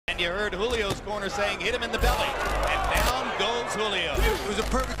You heard Julio's corner saying hit him in the belly. And down goes Julio. It was a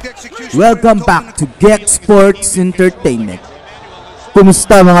perfect execution. Welcome back to Gex Sports Entertainment.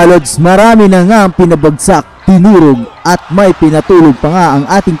 Kumusta mga Lods? Marami na nga ang pinabagsak, tinurog at may pinatulog pa nga ang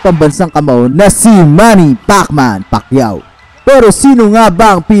ating pambansang kamao na si Manny Pacquiao. Pero sino nga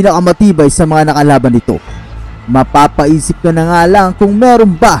ba ang pinakamatibay sa mga nakalaban nito? Mapapaisip ka na nga lang kung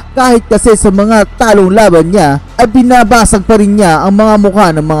meron ba, kahit kasi sa mga talong laban niya ay binabasag pa rin niya ang mga mukha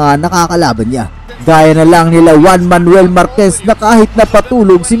ng mga nakakalaban niya. Gaya na lang nila Juan Manuel Marquez na kahit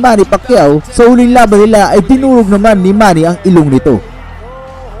napatulog si Manny Pacquiao, sa huling laban nila ay dinurog naman ni Manny ang ilong nito.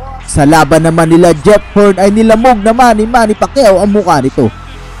 Sa laban naman nila Jeff Horn ay nilamog naman ni Manny Pacquiao ang mukha nito.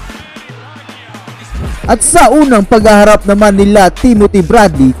 At sa unang paghaharap naman nila Timothy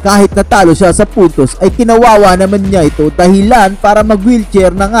Bradley, kahit natalo siya sa puntos ay kinawawa naman niya ito dahilan para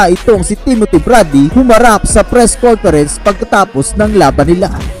mag-wheelchair na nga itong si Timothy Bradley humarap sa press conference pagkatapos ng laban nila.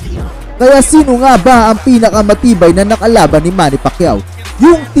 Kaya sino nga ba ang pinakamatibay na nakalaban ni Manny Pacquiao?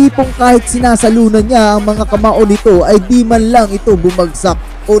 Yung tipong kahit sinasalunan niya ang mga kamao nito ay di man lang ito bumagsak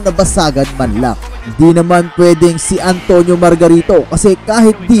o nabasagan man lang. Hindi naman pwedeng si Antonio Margarito kasi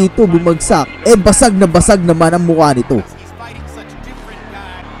kahit di ito bumagsak, basag naman ang mukha nito.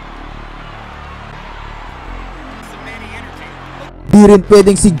 Di rin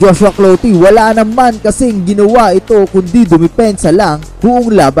pwedeng si Joshua Clottey, wala naman kasing ginawa ito kundi dumipensa lang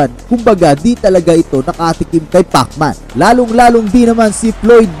buong laban. Kumbaga di talaga ito nakatikim kay Pacman. Lalong di naman si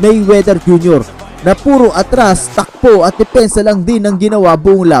Floyd Mayweather Jr. na puro atras, takpo at depensa lang din ang ginawa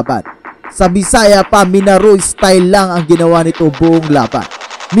buong laban. Sa Bisaya pa, Minaro style lang ang ginawa nito buong laban.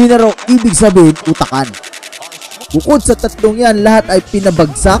 Minaro ibig sabihin utakan. Bukod sa tatlong yan, lahat ay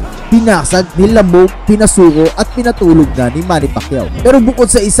pinabagsak, pinasag, nilamog, pinasuko at pinatulog na ni Manny Pacquiao. Pero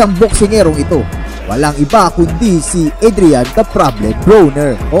bukod sa isang boksingerong ito, walang iba kundi si Adrian the Problem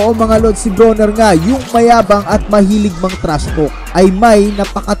Broner. Oo mga Lods, si Broner nga yung mayabang at mahilig mang trash talk ay may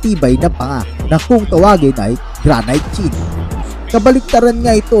napakatibay na panga na kung tawagin ay Granite Chin. Kabaliktaran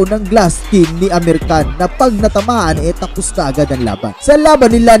nga ito ng glass skin ni American na pag natamaan tapos na agad ang laban. Sa laban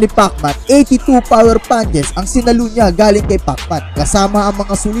nila ni Pacman, 82 power punches ang sinalo niya galing kay Pacman kasama ang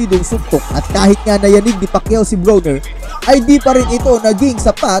mga solidong suntok at kahit nga nayanig ni Pacquiao si Broner ay di pa rin ito naging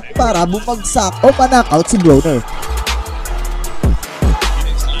sapat para bumagsak o manakaut si Broner.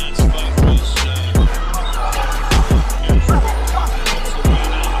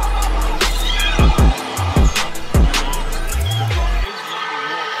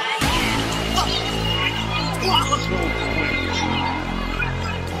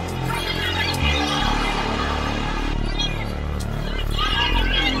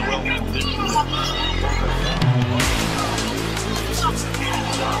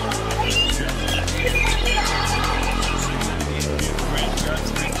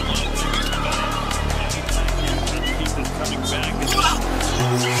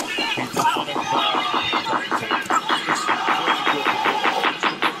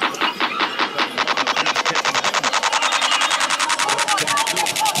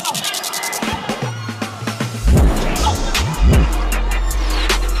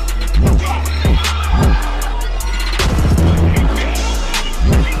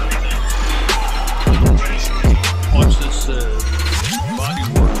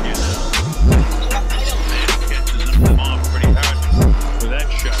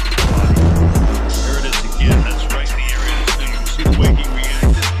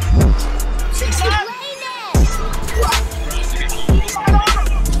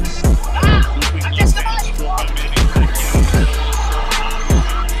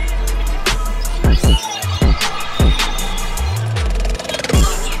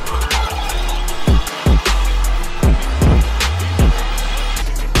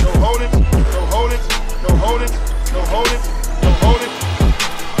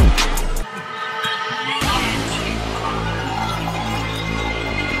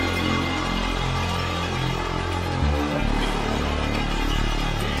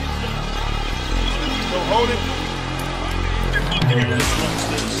 Hold it. Just watch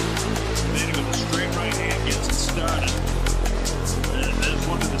this. Manny with a straight right hand gets it started. And there's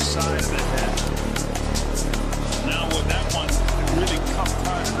one to the side of the head. Now with that one, really tough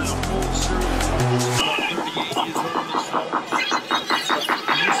part of the whole series. About 38 years old.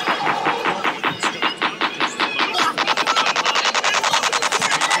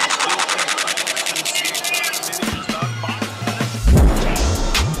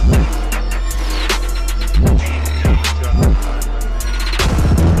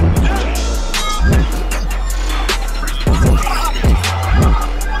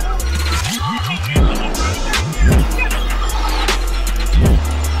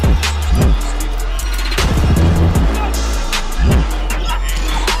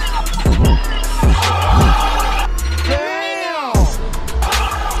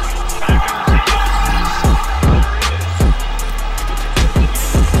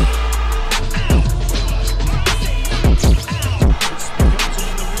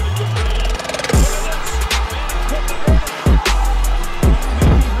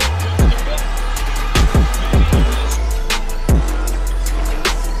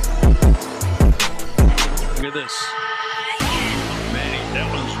 at this. Manny, that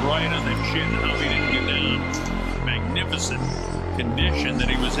one's right on the chin. How he didn't get down. Magnificent condition that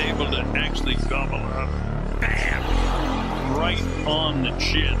he was able to actually gobble up. Bam! Right on the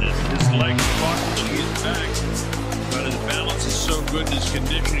chin. His legs caught to his back. But his balance is so good in his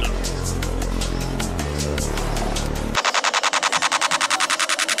conditioning.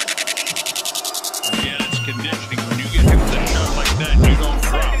 Again, it's conditioning. When you get hit with a shot like that, you don't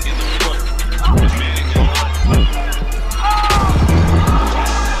drop in the foot. With Manny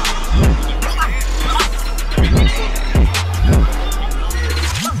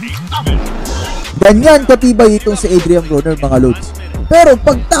Ganyan katibay itong si Adrian Broner, mga lods. Pero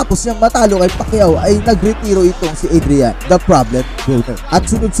pagtapos niyang matalo kay Pacquiao ay nagretiro itong si Adrian, the problem Broner. At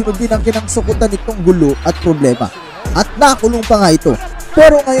sunod-sunod din ang kinangsukutan itong gulo at problema. At nakulong pa nga ito.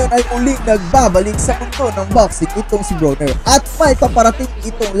 Pero ngayon ay muling nagbabalik sa mundo ng boxing itong si Broner. At may paparating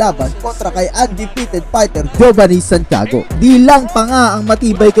itong laban kontra kay undefeated fighter Giovanni Santiago. Di lang pa nga ang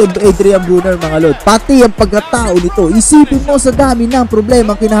matibay kay Adrian Broner, mga lod, pati ang pagkatao nito. Isipin mo sa dami ng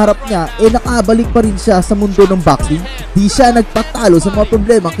problema kinaharap niya, nakabalik pa rin siya sa mundo ng boxing. Di siya nagpatalo sa mga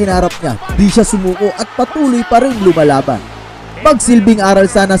problema kinaharap niya. Di siya sumuko at patuloy pa rin lumalaban. Magsilbing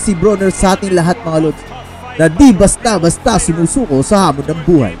aral sana si Broner sa ating lahat, mga lods, na di basta-basta sumusuko sa hamon ng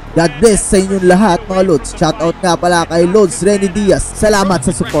buhay. God bless sa inyong lahat, mga lods. Shoutout nga pala kay Lods Renny Diaz. Salamat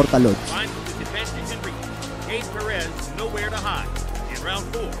sa suporta, lods. Nowhere to hide. In round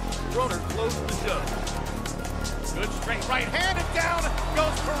 4, Broner closed the show. Good straight right hand and down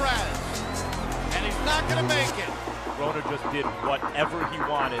goes Perez. And he's not going to make it. Broner just did whatever he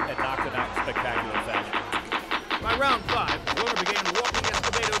wanted and knocked him out in spectacular fashion. By round 5, Broner began walking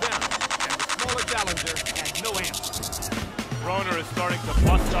Escobedo down, and the smaller challenger had no answer. Broner is starting to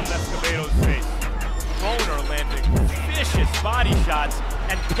bust up Escobedo's face. Broner landing vicious body shots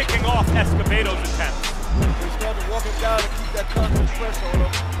and picking off Escobedo's attempts. He's starting to walk him down and keep that constant pressure on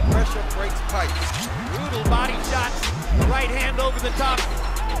him. Pressure breaks pipes. Brutal body shots, the right hand over the top.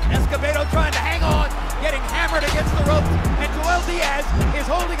 Escobedo trying to hang on, getting hammered against the ropes, and Joel Diaz is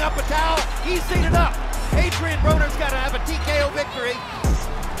holding up a towel. He's seated up. Adrian Broner's got to have a TKO victory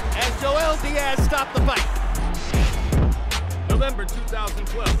as Joel Diaz stopped the fight. November 2012,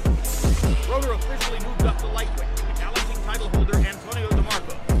 Broner officially moved up to lightweight, challenging title holder Antonio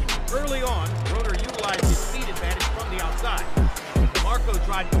DeMarco. Early on, Broner utilized his speed advantage from the outside. DeMarco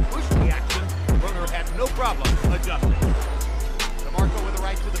tried to push the action. Broner had no problem adjusting. DeMarco with a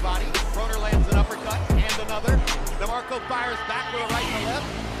right to the body. Broner lands an uppercut and another. DeMarco fires back with a right and a left.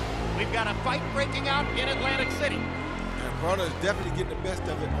 We've got a fight breaking out in Atlantic City. And Broner is definitely getting the best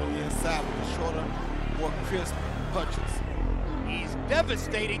of it on the inside with the shorter, more crisp punches. He's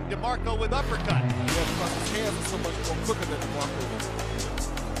devastating DeMarco with uppercuts. Yeah, because his hands are so much more quicker than DeMarco is.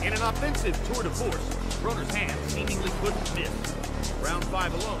 In an offensive tour de force, Broner's hands seemingly couldn't miss. Round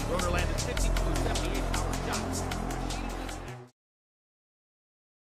 5 alone, Broner landed 52 78 power shots.